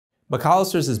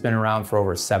McCollister's has been around for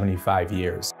over 75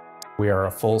 years. We are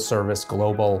a full-service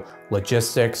global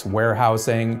logistics,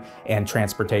 warehousing, and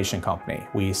transportation company.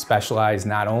 We specialize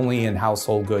not only in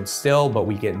household goods still, but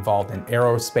we get involved in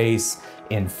aerospace,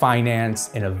 in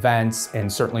finance, in events, and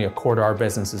certainly a core to our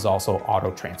business is also auto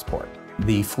transport.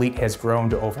 The fleet has grown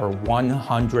to over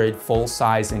 100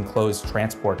 full-size enclosed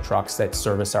transport trucks that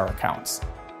service our accounts.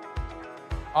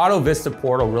 AutoVista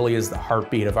Portal really is the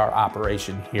heartbeat of our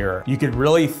operation here. You could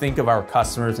really think of our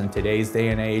customers in today's day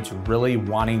and age really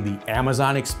wanting the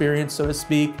Amazon experience, so to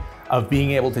speak, of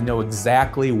being able to know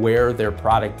exactly where their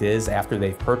product is after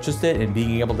they've purchased it and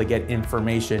being able to get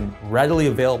information readily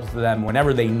available to them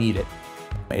whenever they need it.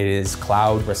 It is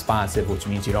cloud responsive, which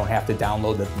means you don't have to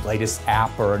download the latest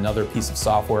app or another piece of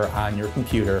software on your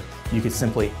computer. You can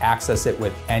simply access it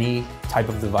with any type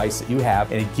of device that you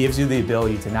have, and it gives you the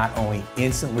ability to not only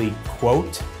instantly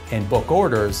quote and book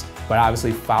orders, but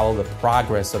obviously follow the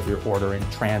progress of your order in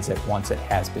transit once it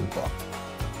has been booked.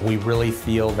 We really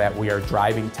feel that we are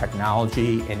driving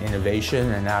technology and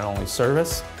innovation and not only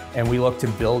service, and we look to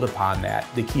build upon that.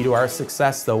 The key to our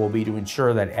success, though, will be to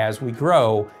ensure that as we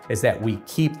grow, is that we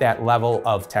keep that level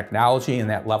of technology and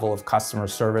that level of customer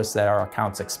service that our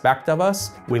accounts expect of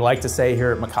us. We like to say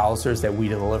here at McCollister's that we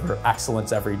deliver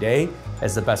excellence every day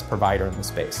as the best provider in the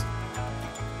space.